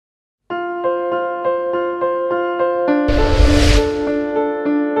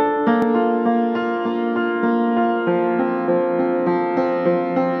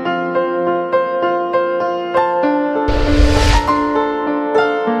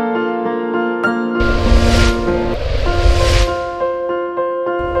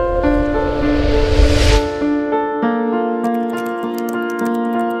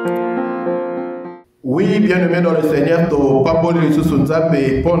bien-aimés dans le Seigneur, to pamboli sous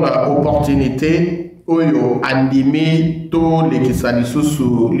nzambe pour l'opportunité oyo andimi to lekisali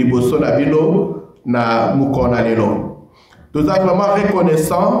sous liboso na bino na mukona lelo. Nous sommes vraiment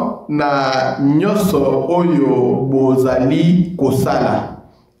reconnaissants na nyoso oyo bozali kosala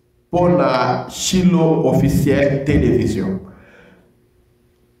pour la Shiloh Officiel télévision.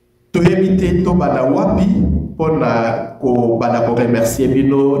 To éviter to bana wapi pour na ko bana ko remercier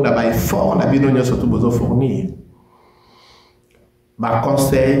bino na ba effort na bino nyoso to bozo fournir. Ba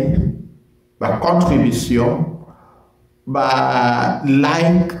conseil, ba contribution, ba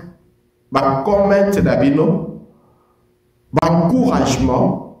like, ba comment na bino, ba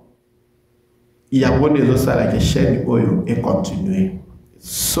encouragement. Il y a bon des autres à la chaîne oyo et continuer.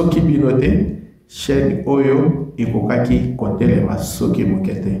 Soki binote chaîne oyo et kokaki kontele ma soki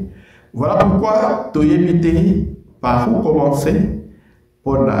mokete. Voilà pourquoi tu éviter par où commencer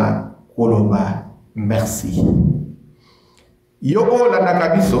pour la koloba merci. Yo la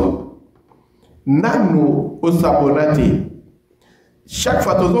nakabiso nanu osabonate. Chaque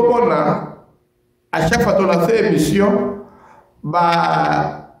fois que tu à chaque fois que tu as fait émission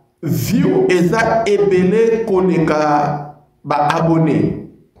ba view eza ebele koneka ba abonné.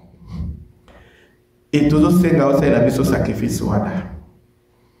 Et tout ça c'est là la biso sacrifice wana.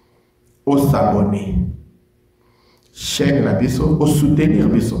 Au s'abonner, chaîne la biso, au soutenir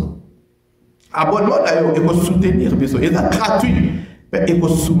biso. Abonnement d'ailleurs, et au soutenir biso. Et c'est gratuit, mais et au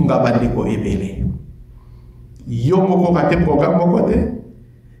sunga bandeko ebele. Yo moko kate programme moko te.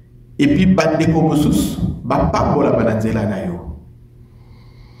 Et puis bandeko mosus, ba pambola bananzela na yo.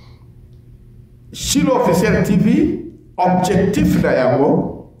 Shiloh Officiel TV, objectif na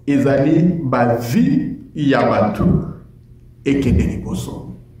yango, ezali ba vie yabatu et kende liboso.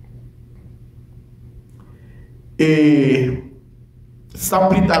 Et sans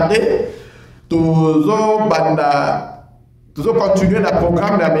plus tarder, nous allons continuer le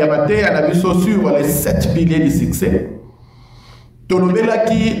programme de la mission sur les 7 piliers du succès. Nous avons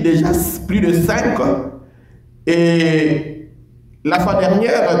déjà plus de 5. Et la fois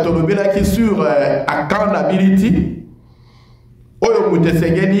dernière, nous avons sur accountability. Nous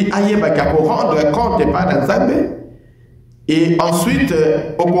avons rendre compte pas dans Zambé. Et ensuite,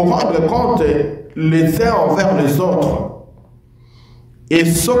 on peut rendre compte les uns envers les autres. Et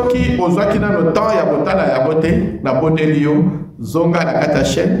ceux qui ont le temps, il y a beauté, lio, zonga na kata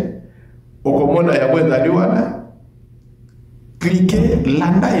chaîne, au commande ya bweza liwana, cliquez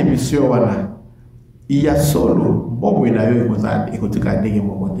landa émission wana. Il y a solo, bon na yo ekozali ekotika ndenge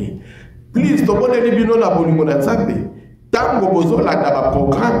mokote. Please to bonne libino la bolingo na Nzambe. Tango bozo landa ba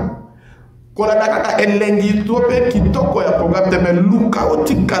programme. Kola nakaka elengi tope kitoko ya programme teme luka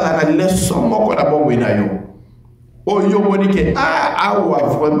otikala na leçon moko na bongo na yo. Oyo monike awa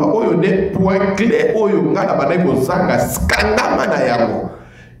vraiment oyo ne point clé oyo ngana bana ko sanga skandama na yango.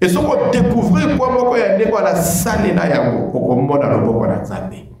 Et ce qu'on découvrir quoi moko ya ndeko na sale na yango okomona loboko na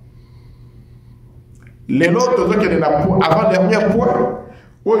Nzambe. Les autres que na avant dernier point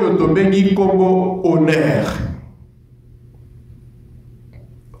oyo to bengi kombo honneur.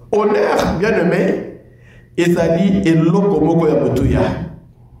 Honneur, bien-aimé, ezali eloko moko ya motuya.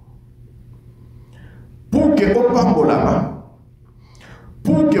 Pour que opambolama,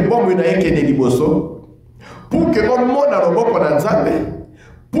 pour que bombe na yeke de liboso, pour que omona loboko na Nzambe,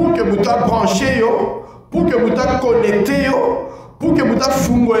 pour que muta branché yo, pour que muta connecté yo, pour que muta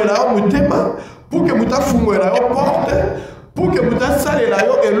fungoela yo mutema, pour que muta fungoela yo porte, pour que muta salela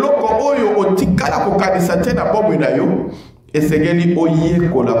yo eloko oyo otikala ko kanisa te na bombe na yo. Et c'est que oye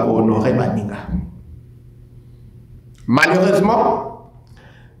kola ko honorer baninga. Malheureusement,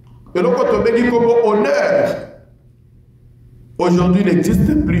 le côté béni comme honneur aujourd'hui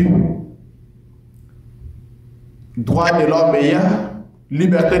n'existe plus. Droit de l'homme il y a,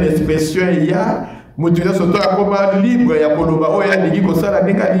 liberté d'expression il y a, motivation surtout comme libre il y a koloba oya ligi ko sala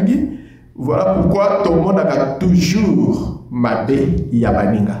ninga ligi. Voilà pourquoi tout le monde a toujours mabé ya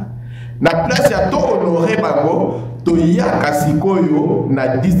baninga. Na place ya to honorer bango toyaka sikoyo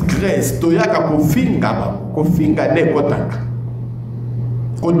na disgrâce toyaka kofinga bango kofinga ne kotaka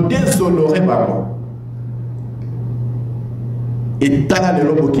ko déshonorer bango et tala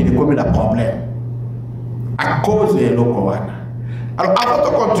lelo bokili comme la problème à cause de l'okowana. Alors avant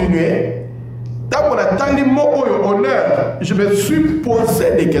de continuer, dans mon atteint mot honneur, je me suis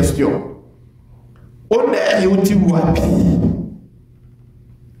posé des questions. Honneur et outil wapi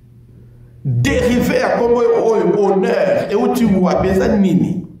dérivé à comme honneur et outil wapi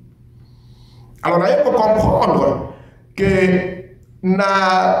nini. Alors là il faut comprendre que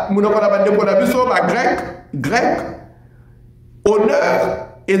na munokona bandeko na biso ba grec honneur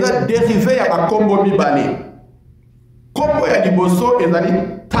est dérivé à la combo mibale. Kombo ya liboso ezali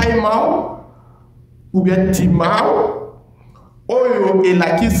Taimao ou bien Timao oyo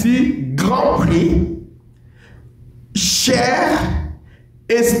elakisi grand prix, cher,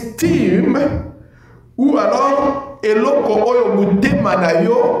 estime ou alors eloko oyo mutema na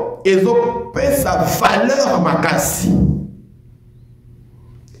yo ezopesa valeur makasi.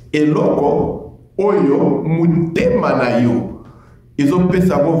 Eloko oyo mutema na yo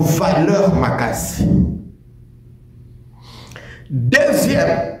ezopesa go valeur makasi.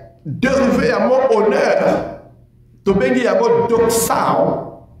 Deuxième dérivé à mon honneur, to bengi ya go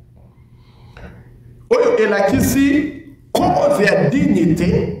doxao oyo elakisi cause ya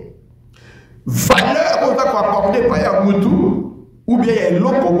dignité, valeur oza ko accorder pa ya mutu ou bien ya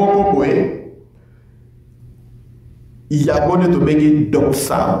eloko moko boye ya go to bengi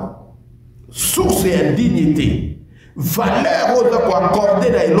doxao, source ya dignité, valeur oza ko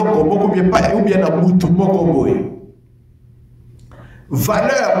accorder na eloko moko bien pa ou bien na mutu moko boye.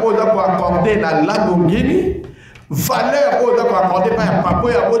 Valeur oza ko accorder na Lamborghini, valeur oza ko accorder pa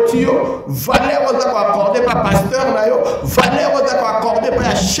papa ya botio, valeur oza ko accorder pa pasteur na yo, valeur oza ko accorder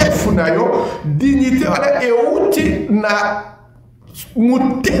pa chef na yo, dignité wana euti na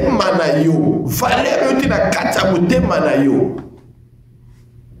mutema na yo, valeur euti na kata mutema na yo.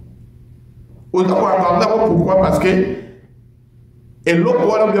 Oza ko accorder pourquoi? Parce que eloko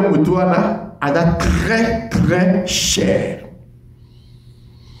wana bien mutu wana ada très très cher.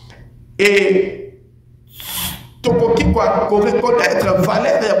 Et tokoki kwa reconnaître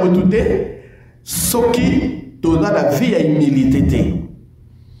valeur ya botude soki toza la vie ya humilité.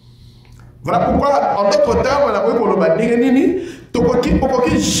 Voilà pourquoi en d'autres termes on a voulu koloba ndenge nini tokoki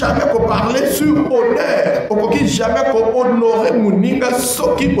jamais ko parler sur honneur, tokoki jamais ko honorer muninga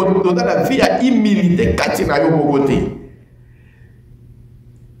soki toza la vie ya humilité kati na yo bokote.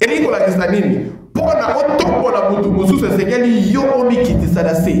 Eli ko la kisanini pona otombola mutu mususu sekeli yo omikitisa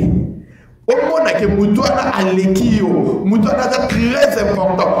na se. On a que Moutouana a l'équio, Moutouana est très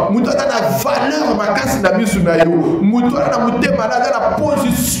important, Moutouana a la valeur makasi na bisu na yo, Moutouana a la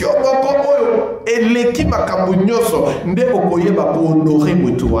position et l'équipe makambo nyoso nde okoyeba pour honorer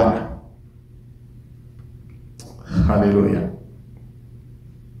Moutouana. Alléluia.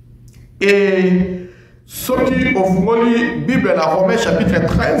 Et ce qui offre Bible la Romains chapitre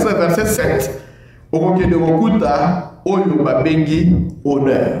 13 verset 7, okoke de Mokuta oyo babengi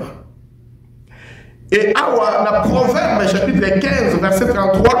honneur. Et awa, na Proverbe chapitre 15, verset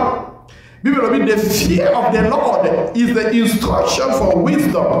 33, Bible dit, the fear of the Lord is the instruction for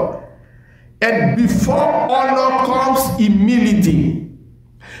wisdom, and before honor comes humility.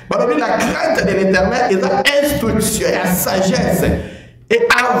 Bible dit, la crainte de l'Éternel est l'instruction et la sagesse, et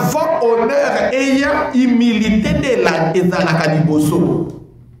avant honneur ayant humilité de la ezalakadiboso.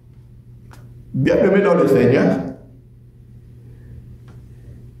 Bien-aimé dans le Seigneur,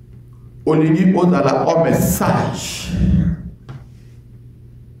 olingi ozala homme sage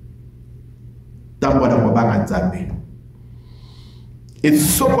tambo na mobanga nzambe et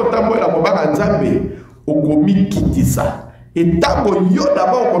soko tambo na mobanga nzambe okomikitisa et tambo yo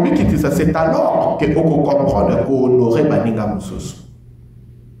d'abord okomikitisa c'est alors que oko comprendre ko honorer baninga mususu.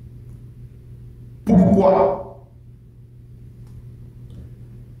 Pourquoi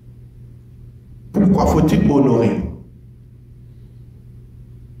faut-il honorer?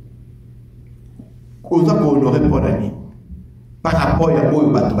 Oza ko honorer ponani par rapport à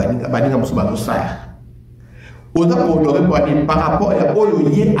oyo bato baninga musu batosala. Oza ko honorer ponani par rapport à oyo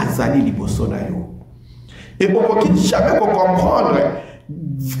ye azali liboso na yo. Et okoki jamais ko comprendre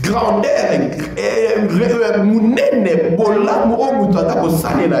grandeur munene bolamu o mutu ata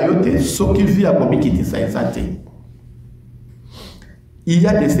kosalela yo te soki vi akomikitisa eza te. Il y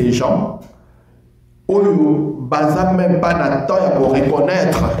a de ces gens oyo baza même pas na temps ya ko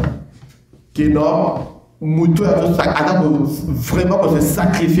reconnaître que non, Moutou a vraiment se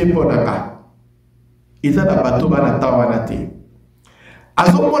sacrifier pour Naka. Ils ont un bateau dans la temps. À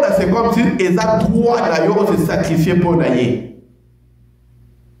ce moment-là, c'est comme si ils ont droit de se sacrifier pour Naye.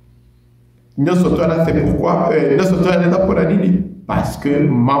 Nous sommes là, c'est pourquoi nous sommes là pour la Nini. Parce que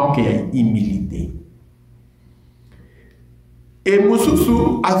manque d'humilité. Et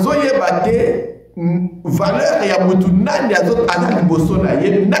Moussoussou, à Zoye Bate, valeur ya mutu nani azot ana liboso na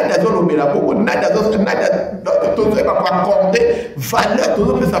ye nani azot lobela boko nani azot nani tozo ba accorder valeur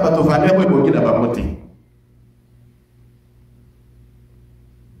tozo pesa bato valeur we bongi na bamote.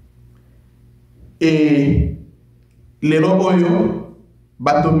 Et lelo oyo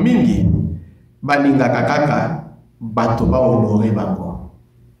bato mingi balinga kaka bato ba honorer bango.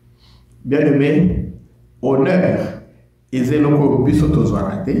 Bien aimé, honneur ezelo ko biso tozo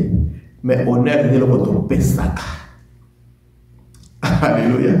raté. Mais honneur est le côté pesaka.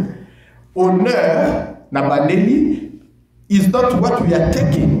 Alléluia. Honneur, Nabaneli, is not what we are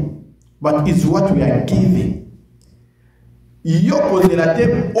taking, but is what we are giving. Yo posé la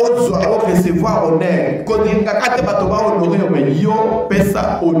tête, ozo recevoir honneur. Quand il y a quatre bateaux honorés, mais yo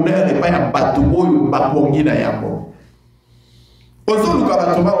pesa honneur et pas un bateau ou un bapongi na yamo. Ozo luka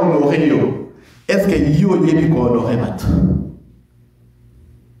bateau honoré yo. Est-ce que yo yebi ko honoré bateau?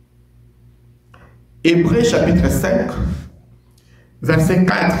 Hébreux chapitre 5, verset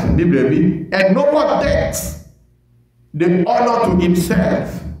 4, Bible dit, and no one takes the honor to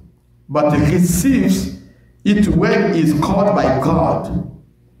himself, but receives it when he is called by God,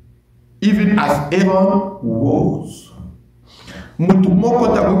 even as Aaron was. Mutu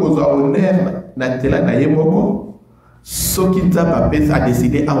moko tabu koza honneur na tela na ye moko, soki nzamba pesa a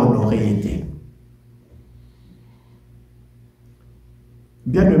décidé à honorer été.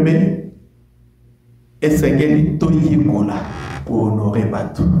 Bien-aimé, esengeli toyikola pour honorer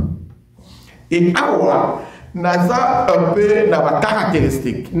bateau. Et awa, naza un peu na ba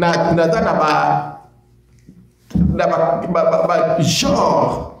caractéristique, naza na ba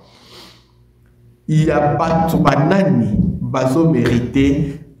genre, il y a bateau banani bazo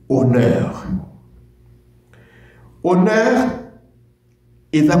mérité honneur. Honneur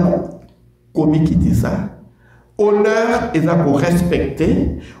est à comme qui dit ça. Honneur est à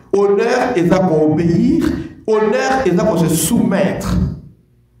respecter. Honneur est à obéir. Honneur est à se soumettre.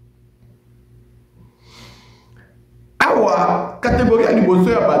 Awa catégorie du bosso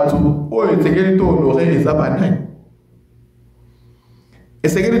ya bateau. Oh, c'est que tu honorer les abanai. Et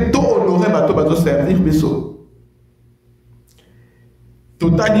c'est que tu honorer bateau bateau servir biso.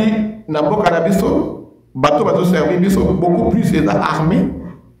 Tout a dit n'importe quel biso bateau bateau servir biso beaucoup plus les armées.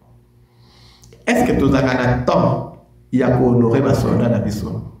 Est-ce que tu as un temps il y a pour honorer ma soldat na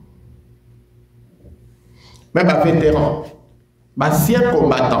biso? Même un vétéran, un ancien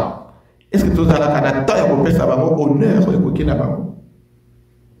combattant, est-ce que tu as un temps il y a pour faire ça honneur et na bango?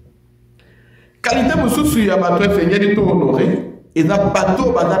 Qualité mususu ya bateau seigneur to honorer et na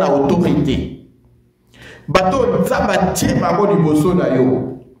bateau bazana autorité. Bateau nzamba tie bango liboso na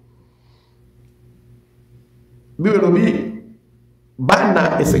yo. Bibelobi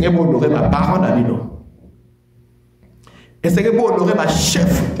bana essayez de honorer ma parent na bino. Essayez de honorer ma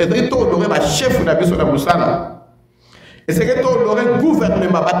chef. Essayez de honorer ma chef na biso na musala. Essayez de honorer le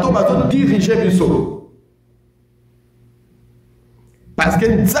gouvernement. Bato bato diriger biso. Parce que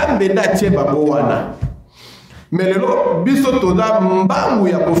nzambe na tie bango wana. Mais lelo biso toza mbangu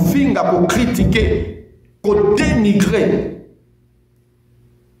ya kofinga ko critiquer, ko dénigrer.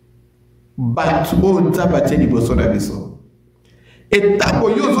 Bato nzamba tie liboso na biso. Et tant que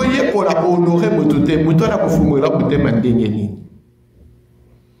vous avez pour honorer votre thème, vous avez pour votre thème en dernier.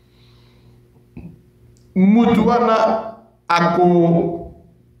 Mutuana ako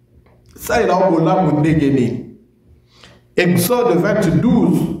ça il a au la mon dernier. Exode 22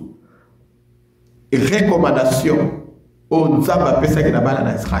 recommandation au nzamba pesa ki na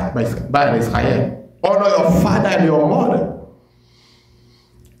bana Israël. Honor your father and your mother.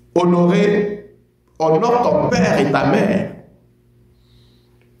 Honore ton père et ta mère.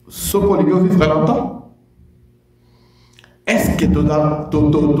 Ce qu'on lui vivre longtemps. Est-ce que tu as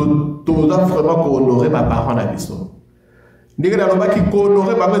vraiment honoré ma parole à l'histoire? N'est-ce pas qui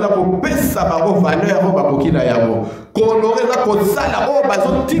honorer ma mère pour payer sa valeur au bakoki na yabo? Honorer la sala au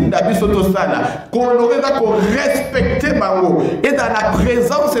bazon tim d'abiso to sala. Honorer la respecter bango et dans la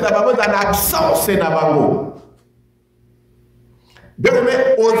présence et dans l'absence et dans bango. Bien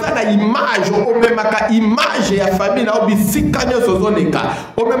mais oza na image o memaka image ya famille na obisika nyoso zoleka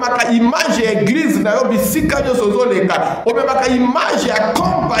o memaka image ya église na obisika nyoso zoleka o memaka image ya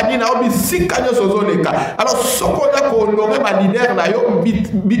compagnie na obisika nyoso zoleka. Alors soko na ko honorer ba leader na yo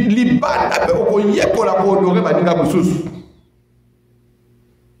libanda pe ko yekola ko honorer ba ninga mususu.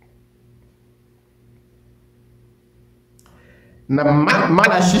 Na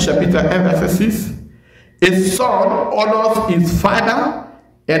Malachie chapitre 1 verset 6. A son honors his father,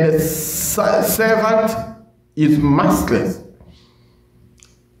 and a servant is maskless.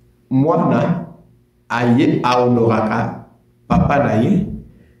 Mwana aye a honoraka papa naye,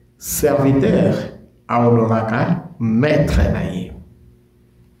 serviteur a honoraka maître naye.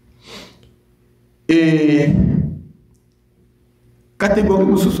 Et catégorie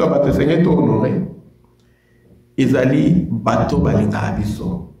mususu bato seigneur to honorer, ezali bato balinga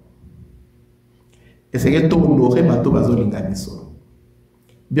abiso. Essayez de honorer bateau bazolinga biso.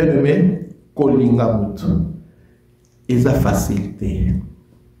 Bien aimé, kolinga mutu. Eza facilité.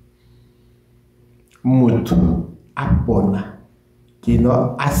 Mutu apona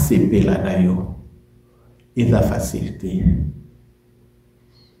kino asepela na yo. Eza facilité.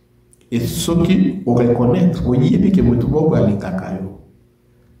 Et ce qui au reconnaître, on y est que vous trouvez à l'ingakayo.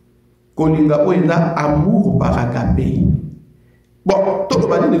 Kolinga o ina amour par agapé. Bon, tout le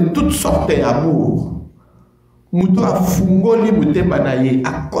monde de toutes sortes d'amour. Mouto a fungoli mutema na ye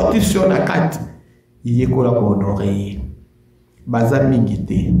a condition na kat ye kola ko honorer. Baza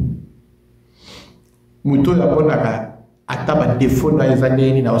mingité. Mouto ya bonaka ataba défaut na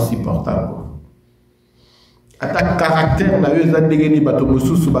ezandeni na aussi portable. Ata caractère na yo ezandeni bato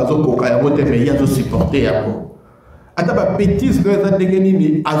mususu bazo koka ya mote me ya zo supporter yako. Ata ba bêtise na ezandeni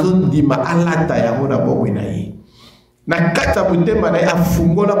ni azondima alata ya mona bobo na ye. Na kata mutema na ye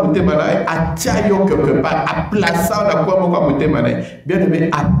afungola mutema na ye atia yo quelque part a placer na kwa moko mutema na ye. Bien aimé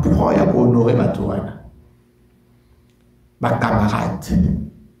apprend ya ko honorer bato wana. Ba camarade,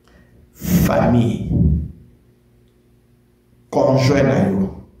 famille, conjoint na yo.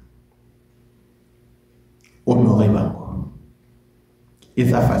 Honorer bango. Et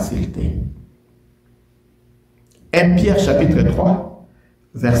sa facilité. 1 Pierre chapitre 3,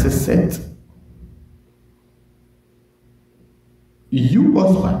 verset 7. You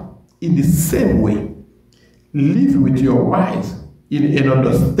also, in the same way, live with your wives in an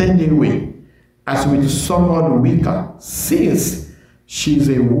understanding way, as with someone weaker, since she is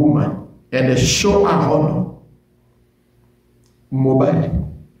a woman, and show her honor. Mobile.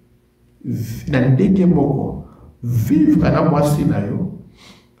 Nandeke moko, vivre na mwasi na yo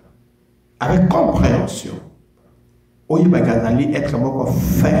avec compréhension. Oye bagazali être moko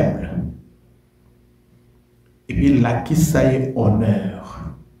faible. Et puis la qui ça y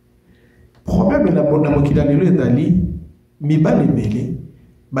honneur. Problème na mokila lelo ezali mibale ebele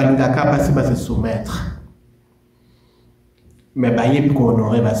balingaka basi ba se soumettre. Mais baye ko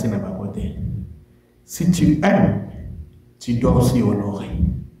honorer basi na ba côté. Si tu aimes, tu dois aussi honorer.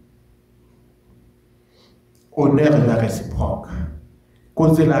 Honneur est la réciproque.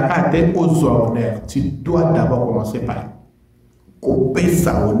 Causer la carte aux honneurs, tu dois d'abord commencer par couper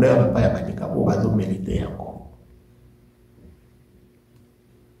sa honneur, pas y a pour mériter encore.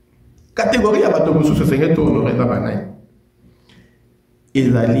 Catégorie à bateau sous ce seigneur honoré dans la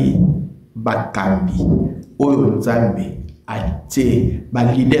Ezali Bakambi, Oyo Nzambe, Atie, ba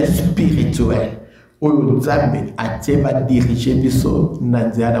leader spirituel, Oyo Nzambe, Atie, ba diriger biso,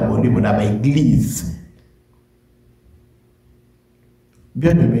 Nandia na Bolimo na ba église.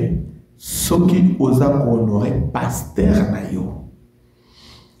 Bien aimé, ce qui osa honorer pasteur na yo.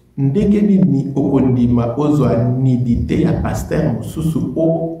 Ndenge ni okondima ozwa nidité ya pasteur mususu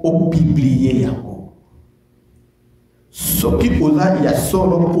o publier yango. Ce qui osa ya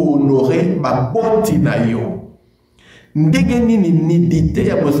solo honorer ma boti na yo. Ndenge ni nidité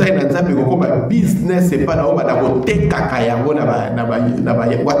ya mosai na nzambe ko ba business et pas na oba na koteka ka yango na ba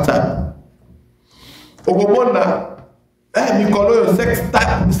WhatsApp. Okomona Mikolo yo sex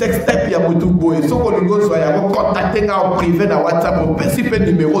step ya mutu boy soko lingo so ya ko contacter nga en privé na WhatsApp o pesi pe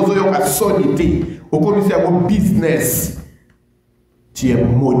numéro zo yo ka sonité o komisi ya ko business tu es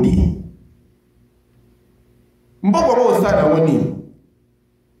maudit mboko mo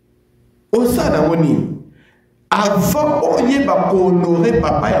osana woni avant oye ba ko honorer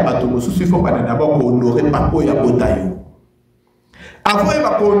papa ya bato mosusu faut pas d'abord ko honorer papa ya botayo. Avant il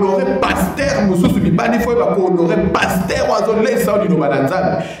va honorer pasteur mususu bibani faut il va honorer pasteur ozo laisser au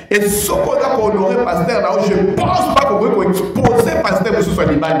bananzana et ce qu'on a honorer pasteur là je pense pas qu'on peut exposer pasteur mususu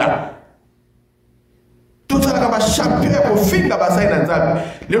libanda tout ça là va champion pour finir bassin nanzana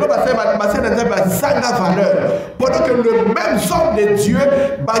les bassin nanzana sanga valeur pendant que le même homme de Dieu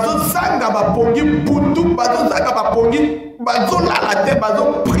bazo sanga ba pongi putu bazo sanga ba pongi bazo la tête,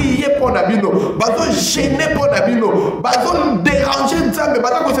 bazo prier pour Nabino, bazo gêner pour Nabino, bazo déranger Nzambe,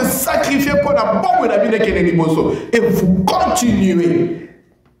 bazo se sacrifier pour Nabino et vous continuez.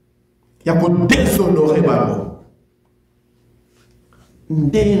 Il y a pour déshonorer Babo.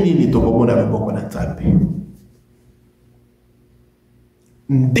 Ndeni ni tokomona loboko na Nzambe.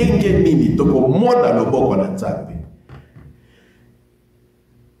 Ndenge nini tokomona loboko na Nzambe.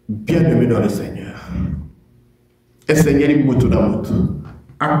 Bien-aimé dans le Seigneur. Et Seigneur, mutu na mutu.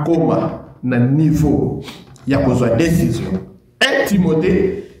 Akoma na niveau ya kozwa décision. 1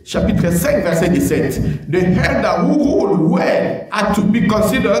 Timothée chapitre 5 verset 17. The elder who rule well are to be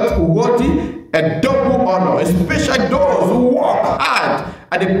considered worthy and double honor, especially those who work hard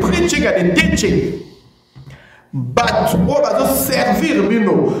at the preaching and the teaching. But on va servir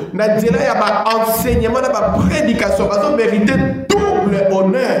bino na nzela ya ba enseignement na ba prédication va mériter double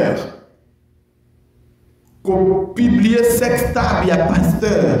honneur. Qu'on publie sextable ya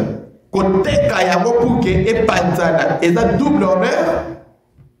pasteur côté kaya pour que et panzana et ça double honneur.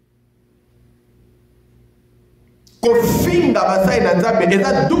 kofinga basali na nzambe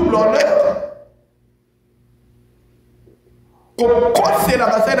eza double honneur. Kokosela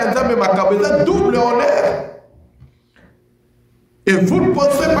basali na nzambe makambo eza double honneur. Et vous ne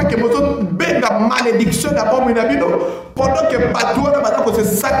pensez pas que vous benga malédiction d'abord pendant que Batouana va se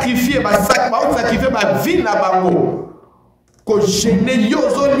sacrifier, va sacrifier ma vie na bango. Que gêner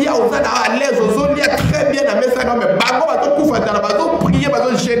yozolia aux à l'aise yozolia très bien à messa non mais bango va tout koufa dans la bazo prier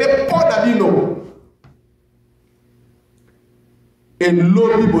va gêner pour Davino. Et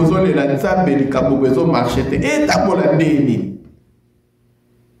l'obi bozo le la nzambe li kabo bezo marchete et tabola ndeni.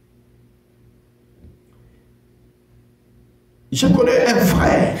 Je connais un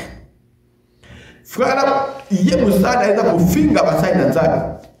frère. Frère, il y a Moussa Naïda pour finga basai nanzami.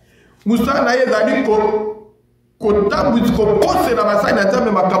 Moussa Naïda dit ko tambuzi ko kose na basai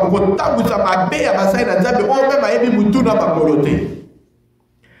nanzami makabu ko tambuza mabe ya basai nanzami o même ayebi mutu na bakolote.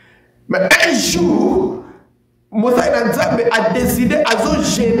 Mais un jour, Moussa Nanzambe a décidé à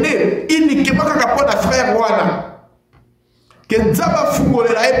se gêner uniquement quand on frère wana. Que Nzamba fungole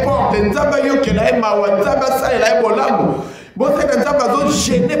la porte, Nzamba yoke la mawa, Nzamba sa la bolamu. Moussa Nanzambe a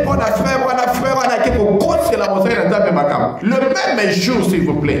se gêné pour la frère wana qui ko kose la Moussa Nanzambe makam. Le même jour s'il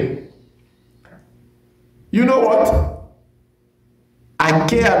vous plaît. You know what?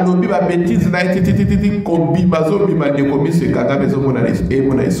 Ake a lobi ba bêtise na titi kombi mazo bi ma de komi se kaka bezo mona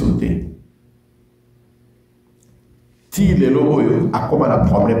sauté. Ti lelo oyo akoma na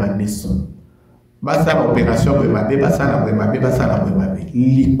problème à nesso. Basa l'opération de mabe basa la mabe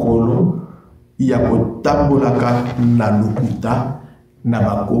likolo ya kotambolaka na lokuta na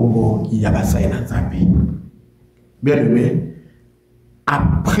bakongo ya basa na Nzambe. Bien aimé,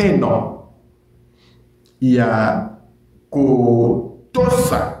 après non il y a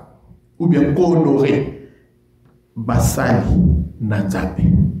tosa ou bien honorer basali na Nzambe.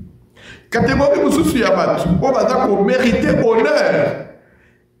 Catégorie mususu ya batu o baza ko mériter honneur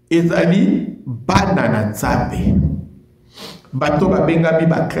ezali bana na Nzambe. Bato babengami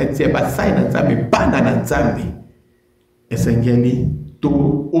ba chrétien basali na Nzambe bana na Nzambe. Esengeli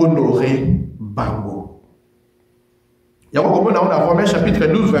to honorer bango. Yako komona on a Romains chapitre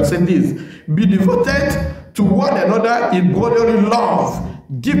 12 verset 10. Be devoted to one another in brotherly love.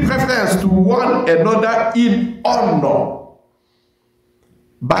 Give preference to one another in honor.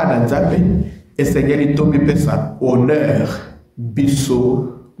 Bana Nzambe esengeli to bipesa honneur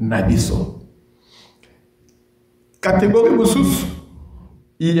biso na biso. Catégorie mususu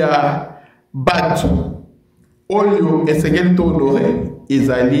il y a batu oyo esengeli to honorer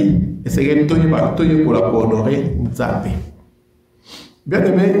ezali esengeli to yekola ko honorer Nzambe. Bien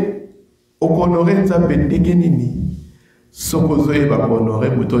aimé, honorer Nzambe ndenge nini sokozo yeba ko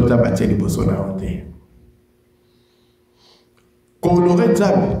honorer muto Nzambe tie liboso na honte. Honorer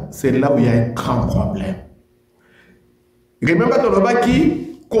Nzambe, c'est là où il y a un grand problème. Remember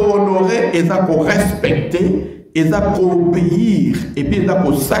Tolobaki, honorer et ça qu'on respecter, et ça qu'on obéir, et puis ça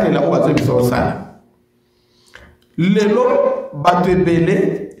qu'on sale là où on va se sale. Lelo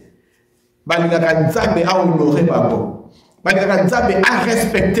batebele, balingaka Nzambe a honorer bango, balingaka Nzambe a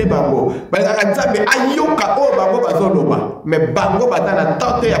respecter bango, balingaka Nzambe a yoka o bango bazoloba, mais bango batana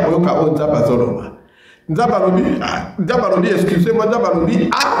tante ya koyoka o Nzambe bazoloba. Nzabalobi, excusez-moi, Nzabalobi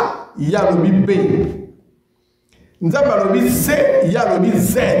A, Yalobi B. Nzabalobi C, Yalobi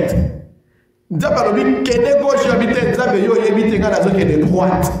Z. Nzabalobi Kede gauche, habite Nzabe yo, yebite ngana zo kede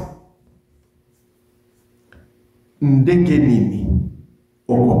droite. Ndenge nini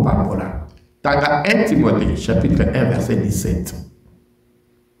okopambola. Tanga 1 Timothée, chapitre 1, verset 17.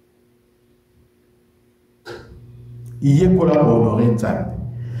 Yekola pour honorer Nzambe.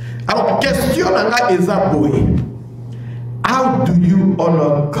 Alors, question nanga ezaboye. How do you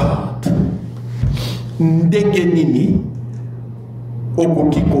honor God? Ndenge nini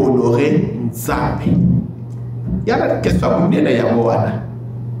okoki ko honorer Nzambe? Yala question kunena ya wana.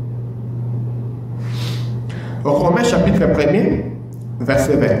 Romains chapitre 1er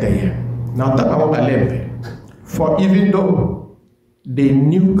verset 21. N'entend pas ma lèvre. For even though they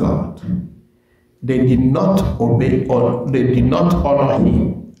knew God, they did not obey or they did not honor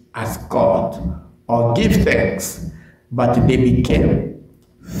him as God or give thanks, but they became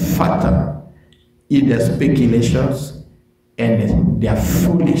fatter in their speculations and their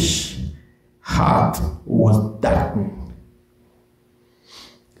foolish heart was darkened.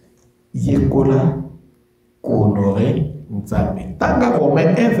 Yekola honorer Nzambe. Tanga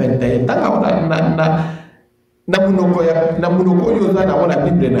Romains 1:21. Tanga na munoko yoza na wana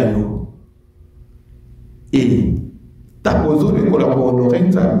Bible na yo. Et takozo yekola honorer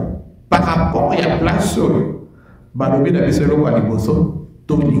Nzambe par rapport à la place balobi na biso eloko ya liboso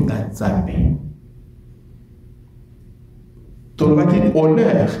tolinga Nzambe. tolobaki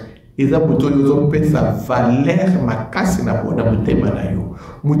honneur eza moto oyo ozopesa valeur makasi na motema na yo,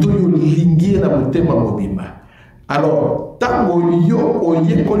 moto oyo olingi na motema mobimba. Alors tango yo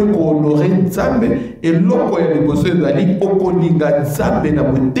oyekoli kohonore Nzambe eloko ya liboso ezali okolinga Nzambe na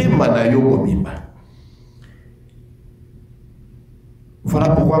motema na yo mobimba. Voilà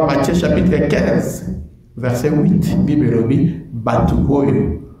pourquoi Matthieu chapitre 15 verset 8 Bible elobi batu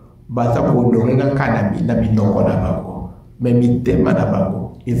oyo baza kohonore kaka na minoko na bango mais mitema na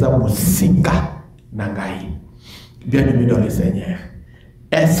bango eza mosika na ngai. Bien-aimé dans le Seigneur,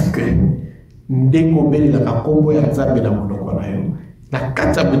 est-ce que ndeko belela ka kombo ya Nzambe na monoko na yo na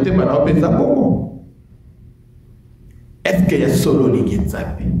kati ya motema na yo mpenza bongo? Est-ce que ya solo olingi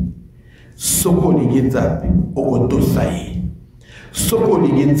Nzambe? Soko olingi Nzambe okotosa ye, soko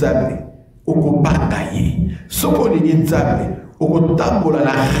olingi Nzambe okobanga ye, soko olingi Nzambe okotambola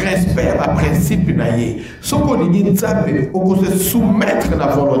na respect ba principe na ye, soko olingi Nzambe okose soumettre na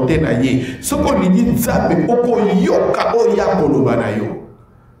volonté na ye, soko olingi Nzambe okoyoka oya koloba na yo.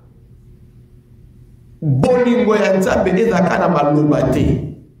 Bolingo ya Nzambe ezaka na maloba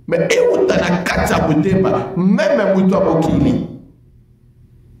te, mais euta na kati ya motema même mutu abokili.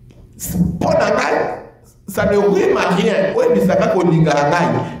 Pour ça ne rime à rien. Oui, mais ça va qu'on y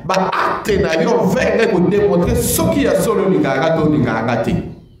gagne. Bah, acte na yo venga pour démontrer ce qui est solo ni gagne.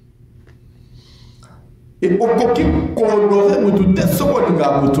 Et au coquille qu'on aurait mutu te ce qu'on y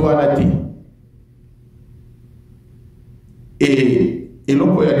gagne. Et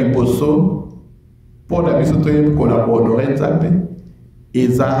l'on y a des bosso pour la mise au temps qu'on a honoré Nzambe.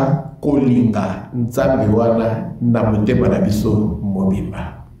 Eza kolinga Nzambe wana na motema na biso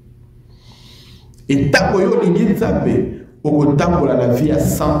mobimba. Et tant que vous avez Nzambe, vous avez la vie à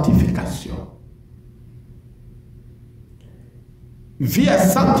sanctification. Vie à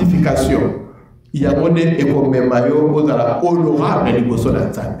sanctification, il y a un écomémario, vous avez honorable et liboso na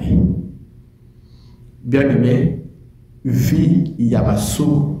Nzambe. Bien aimé, vie yamasu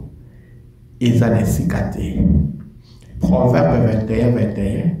et zanesikate. Proverbe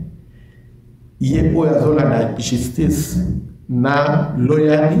 21. Yebo yazola na justice na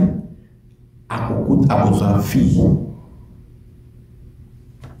loyali. À cause de vie,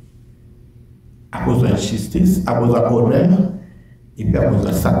 à cause de la justice, à cause de l'honneur, et puis à cause de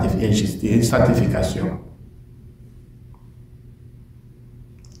la sanctification.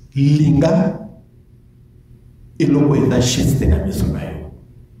 Linga et l'eau est la justice de la maison.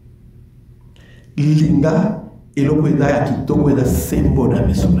 Linga et l'eau est la kitoko et la symbole de la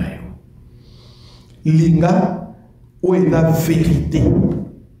maison. Linga ou est la vérité.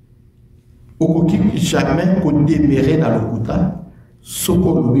 Okoki jamais qu'on déméré dans le kouta, ce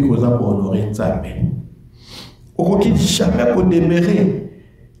qu'on oublie qu'on a pour honorer Nzambe. Okoki jamais qu'on déméré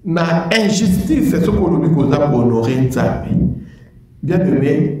na injustice, ce qu'on oublie qu'on a pour honorer Nzambe. Bien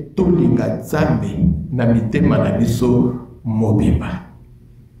aimé, tolinga Nzambe na mitema na biso mobimba.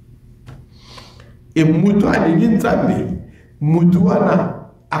 Et mutu alingi Nzambe, mutu wana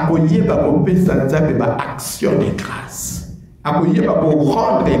akoyeba kopesa Nzambe ba action de grâce. Akoyeba pour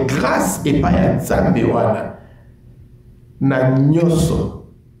rendre grâce et pas ya Nzambe wana na nyoso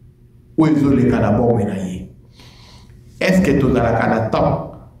oezoleka na bombe na ye. Est-ce que tozalaka na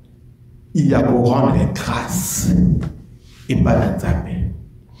temps il y a pour rendre grâce et pas na Nzambe?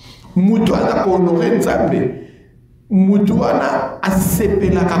 Mutu aza kohonorer Nzambe, mutu wana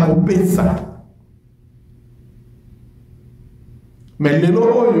asepelaka kopesa. Mais lelo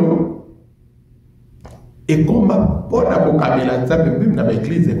oyo et comme pour la Bokabila Nzambe même dans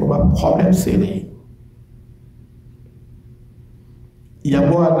l'église et comme un problème sérieux. Il y a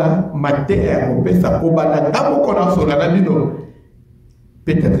voilà matière on peut ça pour bana d'abord qu'on a sur la bino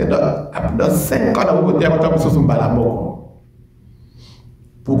peut-être dans 5 ans on peut avoir ça sur balamoko.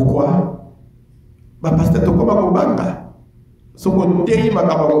 Pourquoi? Bah parce que to comme kobanga so ko tei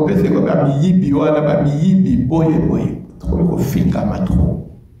makaba ko pese ko ba miyibi wana ba miyibi boye comme ko finga matro.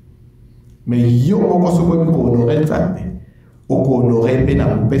 Mais yo moko soko ko honorer Nzambe oko honorer pe na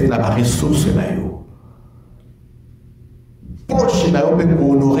kopesa la ressource na yo poche na yo pe ko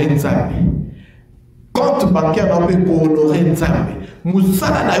honorer Nzambe compte bancaire na yo pe ko honorer Nzambe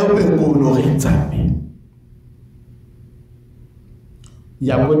musala na yo pe ko honorer Nzambe. Il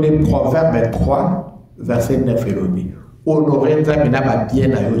y a un proverbe 3 verset 9 elobi honorer Nzambe na ba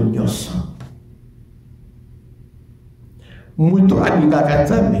bien na yo nyonso. Muto alingaka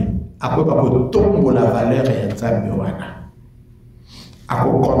Nzambe ako tombo la valeur ya Nzambe wana.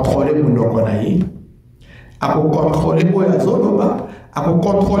 Ako contrôler monoko na ye. Ako contrôler oyo azoloba, ako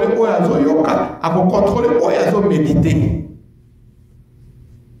contrôler oyo azoyoka, ako contrôler oyo azomediter.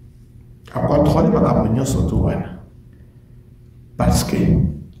 Ako contrôler makambo nyonso to wana. parce que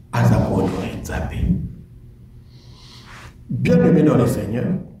aza honoré Nzambe. Bien-aimé dans le Seigneur,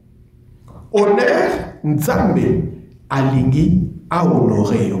 honneur Nzambe alingi a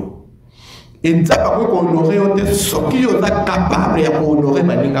honoré yo. Et Nzambe ko honoré yo te soki yo za capable ya honorer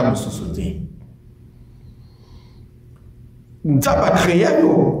maninga mususu te. Nzambe a créé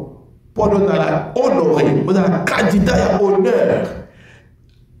yo pour nous honorer, pour la candidat à honneur.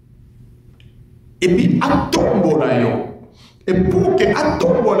 Et puis à tombola yo. Et pour que à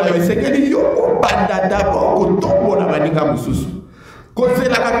tombola yo, c'est que yo banda d'abord ko tombola maninga mususu. Ko c'est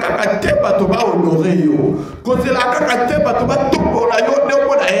la kakate bato ba honorer yo. Ko c'est la kakate bato ba tombola yo de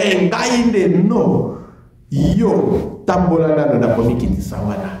ko na ngainde no. Yo tambola na komikitisa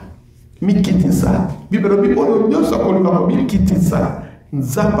wana. Mikitisa. Bibelo bibolo nyoso ko mikitisa.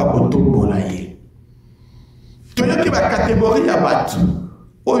 Nzamba kotombola ye. Toyoki ba catégorie ya batu.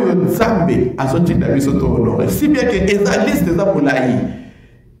 Oyo Nzambe azotinda biso to honorer. Si bien que eza liste za molayi.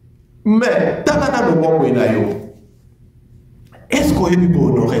 Mais tanana no bongo na yo. Est-ce qu'on est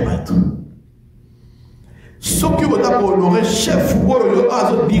pour honorer batu? Ce qui va pour honorer chef oyo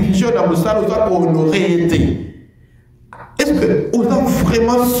azo diriger na musala za pour honorer été. Est-ce que vous êtes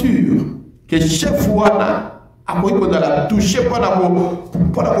vraiment sûr que chef wana a la toucher pour la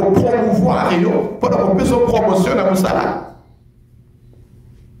promouvoir pour la promotion dans le salaire?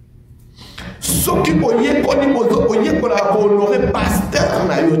 Ce qui est pour la honorer pasteur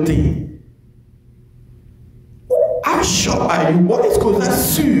na yote. Est-ce que vous êtes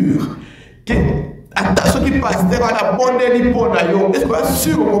sûr que ce qui pasteur a la bonne élipe pour na yo? Est-ce que vous êtes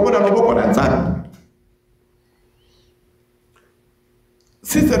sûr que vous avez la bonne élipe?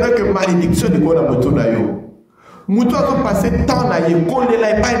 Si c'est vrai que malédiction de quoi la moto na yo, moto a passé temps na ye, kole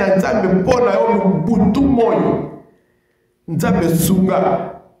la epai na Nzambe po na yo butu moyo. Nzambe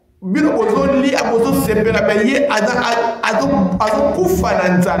sunga. Bino bozo li abozo sepela be ye azo kufa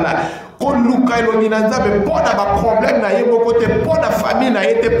na nzala. Ko luka elongi na Nzambe po na ba problème na ye moko te, po na famille na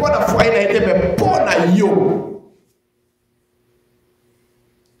ye te, po na foyer na ye te, mais po na yo.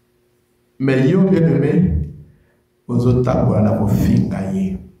 Mais yo bien-aimé, ozotambola na kofinga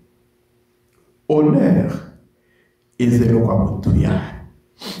ye. Honneur ezelo kwa mutuya.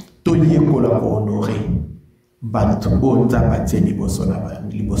 Toyekola ko honorer bantu o Nzambe atie liboso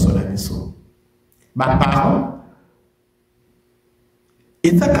na biso. Ba parents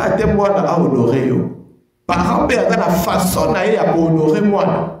ezaka ate mwana a honorer yo. Parents pe aza na façon na ye ya ko honorer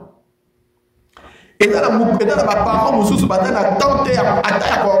mwana. Eza na ba parents mususu baza na tante ya ata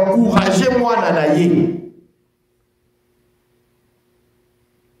ya ko encourager mwana na ye.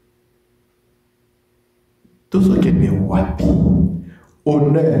 Tout ce qui est wapi,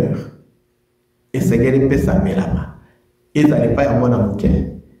 honneur, et c'est qu'elle est pesa melama. Ils n'allaient pas à mon amour,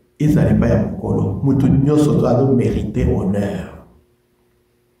 ils n'allaient pas à mon colo. Moutounio doit mériter honneur.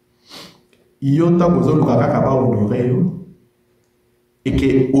 Yota bozo lukaka kaba honorer yo, et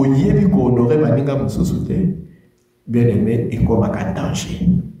que oyebi ko honorer maninga mususute, bien aimé et comme un danger.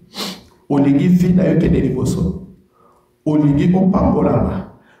 Olingi fina yo kene liboso, olingi opambolama.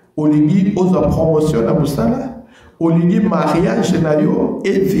 Olingi osa promotion na musala, olingi mariage na yo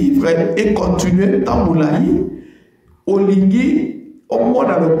et vivre et continuer dans moulayi, olingi au monde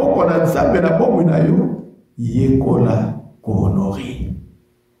dans le poko na Nzambe na bomu na yo, yekola ko honorer.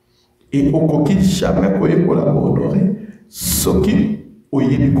 Et okoki jamais ko yekola ko honorer, soki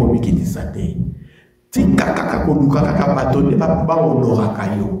oyebi komiki disate. Ti kaka ko luka kaka batone ba honora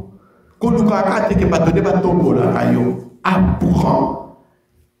kayo. Ko luka kaka te ke batone ba tombola kayo. Apprend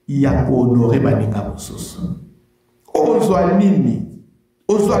ya ko honorer baninga mususu. Ozwa nini?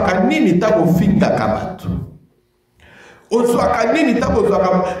 Ozwa kanini tako finga kabatu. Ozwa kanini tako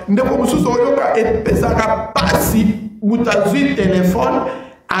ozwa ndeko mususu oyoka epesaka pasi mutazwi telefone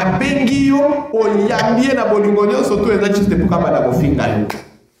abengi yo oyambie na bolingo nyonso to eza chiste pokaba na kofinga yo.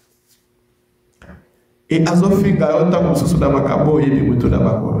 E azofinga yo tako mususu na makambo yebi mutu na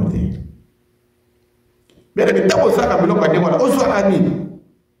makolo te. Bele bitabo saka biloko ndeko na ozwa kanini?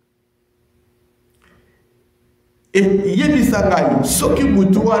 Et yebisanga soki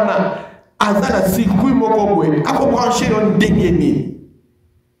mutu wana azala circuit moko boye ako brancher yon ndengeni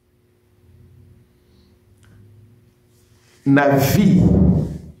na vie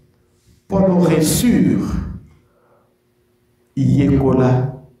pour nous réussir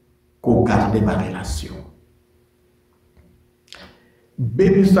yekola ko garder ma relation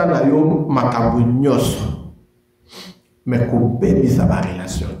bebisa na yo makambo nyoso mais ko bebisa ma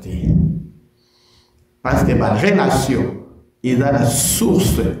relation te. Parce que ma relation est dans la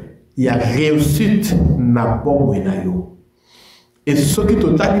source, il y a réussite na bon yo. Et ce qui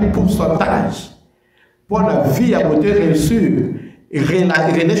total pourcentage pour la vie à côté réussir,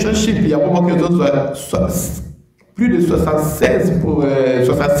 relationship, il y a vraiment que plus de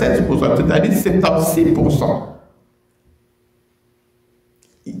 76%, c'est-à-dire 76%.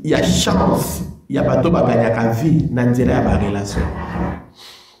 Il y a chance, il y a pas de gagner à vie dans la relation.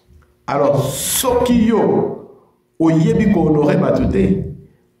 Alors, ce qui est au yebi qu'on aurait battuté,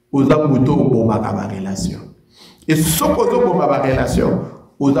 aux amoutons au bon ma relation. Et ce qu'on a bon ma relation,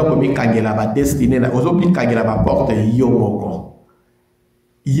 aux amoutons qui la destinée, aux amoutons qui la porte, yo moko.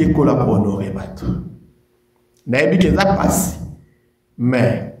 Yeko la pour honorer battu. N'a que ça passe,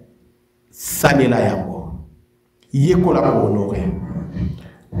 mais ça n'est là yako. Yeko la pour honorer.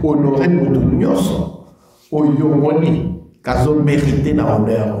 Honorer pour tout nyoso, au yomoni, kazo mérité na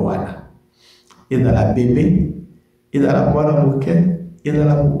honneur wana. Et dans la bébé, et dans la moine mouké, et dans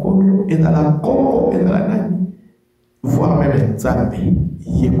la moukolo, et dans la congo, et dans la nani. Voire même Nzambe,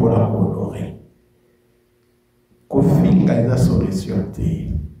 yeko la pour honorer. Kofinga eza solution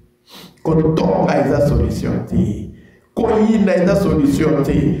te. Kotonga eza solution te. Koyina eza solution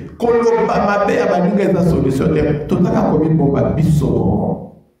te. Koloba mabe abaninga eza solution te. Totaka komi bomba biso.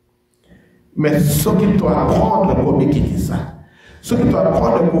 Mais ce qui doit apprendre comme qui dit ça, ce qui doit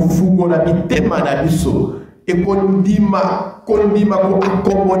apprendre pour fougo la bitema na biso et qu'on dima ko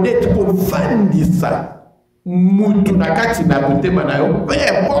accommoder pour vendre ça. Mutu na kati na bitema na yo, peu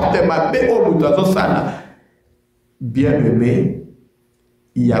importe ma be o mutu azo sala. Bien aimé,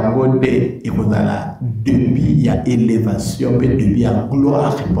 il y a gondé et qu'on a là depuis il y a élévation, mais depuis il y a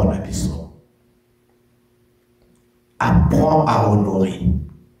gloire répondre à biso. Apprends à honorer.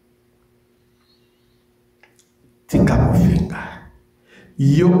 Tika kofinga.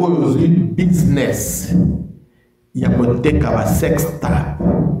 Yo oyozi business. Ya koteka ba sex tap.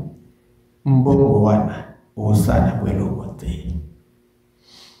 Mbongo wana osana kwelo kote.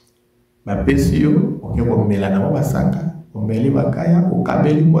 Ba pesi yo oke komela na basanga, omeli bakaya,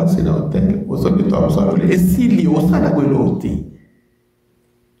 okabeli mwasi na hotel, osoki to absorbe. Esili osana kwelo kote.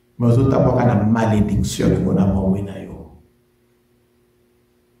 Mazota boka na malédiction ko na mwina yo.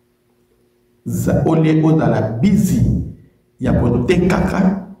 Ole o dans la busy ya kote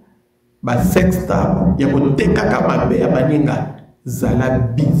kaka ba sex tap ya kote kaka mabe ya baninga zala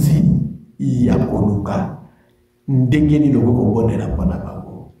busy ya koluka ndenge ni loboko bonela pona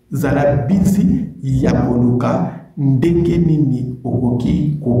bango zala busy ya koluka ndenge nini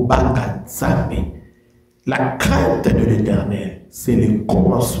okoki kobanga Nzambe. La crainte de l'Éternel, c'est le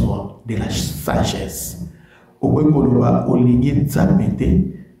commencement de la sagesse. Okoloba olingi Nzambe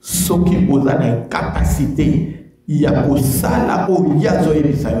te soki oza na capacité ya kosala o yazo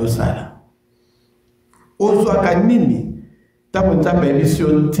ebisa yo sala ozwaka nini tango Nzambe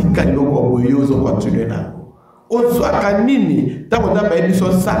ebiso tika loko boyo ozo continuer nango ozwaka nini tango Nzambe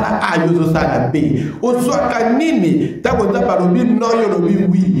ebiso sala a yo ozo sala b ozwaka nini tango Nzambe alobi no yo lobi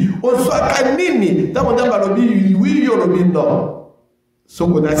oui ozwaka nini tango Nzambe alobi oui yo lobi no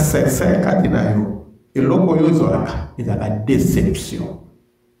soko na sincère kati na yo eloko yo ozwaka ezaka déception.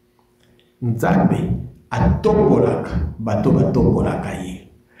 Nzambe atombolaka bato batombolaka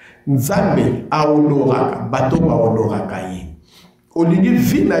ye. Nzambe aonoraka bato baonoraka ye. Olingi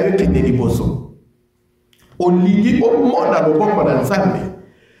vi na yo kende liboso. Olingi omona loboko na Nzambe.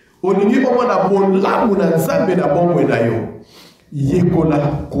 Olingi omona bolamu na Nzambe na bombo na yo. Yekola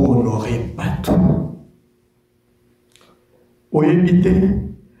ko honore bato. Oyebi te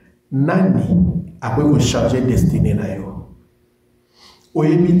nani akoki ko changer destinée na yo.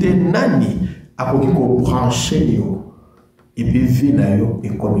 Oyebite nani akoki ko brancher yo et puis vie na yo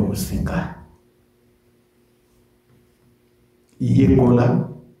et comme musika. Yekola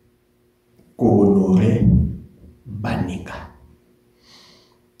ko honorer baninga.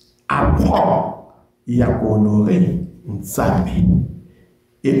 Apprends ya ko honorer Nzambe.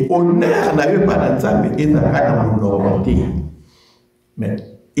 Et honneur na yo pa na Nzambe ezaka na monoko te. Mais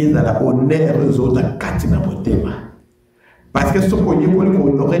ezala honneur ezota kati na motema. Parce que ce qu'on y voit,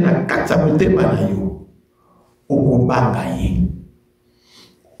 on aurait na katsamete manayo, okobanga ye,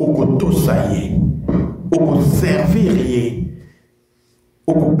 okotosa ye, okoservir ye,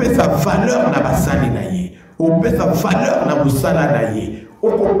 okopesa valeur na basali na ye, okopesa valeur na musala na ye,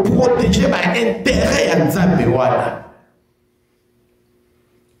 okoprotéger ba intérêt ya Nzambe wana.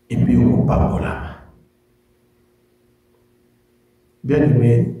 Et puis okopambolama. Bien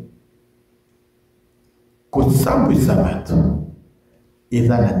aimé. Kosambu sabato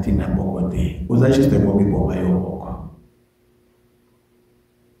eza na tina moko te oza juste momi bomba yo moko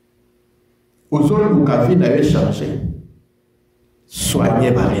ozoluka vie na yo changer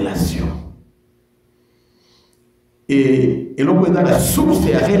soigner ma relation et eloko eza na source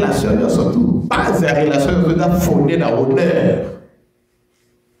ya relation surtout base ya relation eza fondée na honneur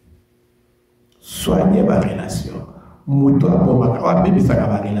soigner ma relation. Muto abomaka baby saka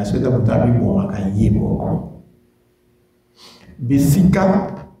ba relation de muto abi bomaka yeboko. Bisika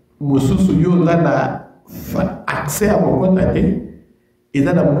mususu yo na accès à mon compte et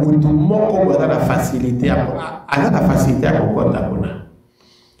dans la mutu moko dans la facilité à la facilité à mon compte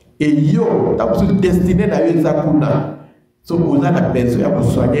et yo ta pour destiné na yo zakuna so on a besoin de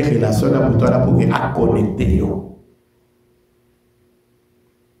soigner relation na mutu ala pour à connecter yo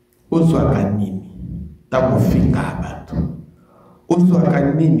ozo kanini ta ko finga bato ozo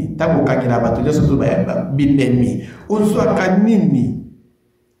kanini ta ko kangela bato je so ba binemi ozo kanini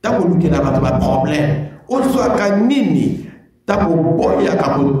tako lukela bato ba problème ozo kanini tako boya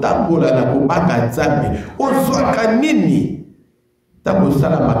kako tambola na kobanga nzambe ozo kanini tako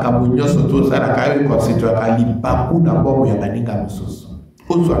sala makambo nyonso to sala kayo constituer ka libaku na bomo ya baninga mosusu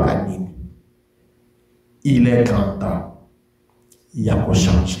ozo kanini. Il est grand temps il y a pour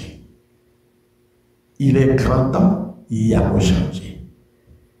changer. Il est grand temps il y a pour changer.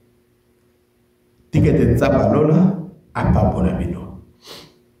 Tikete nzabalola apambola bino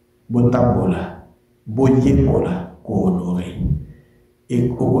botambola boyekola ko honorer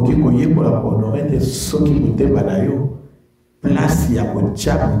et okoki koyekola ko honorer te soki motema na yo place ya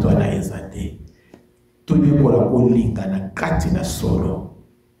kotia moto na ezate toyekola kolinga na kati na solo.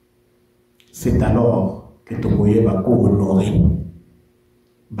 C'est alors que tokoyeba ko honorer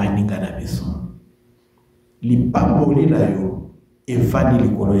baninga na biso lipamboli na yo evani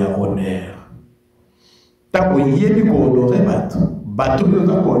likolo ya honneur tako yebi ko honorer bato nous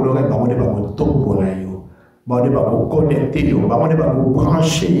avons honoré par mon ébat tombola yo, par mon ébat connecté yo, par mon ébat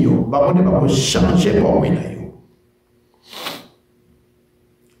branché yo, par mon ébat changer pour moi yo.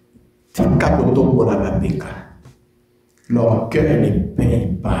 Tika ko tombola babeka. Leur cœur ne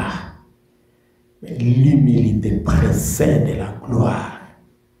paye pas, mais l'humilité précède la gloire.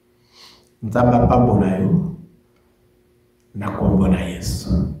 Nzamba pambola yo, na kombona Yesu.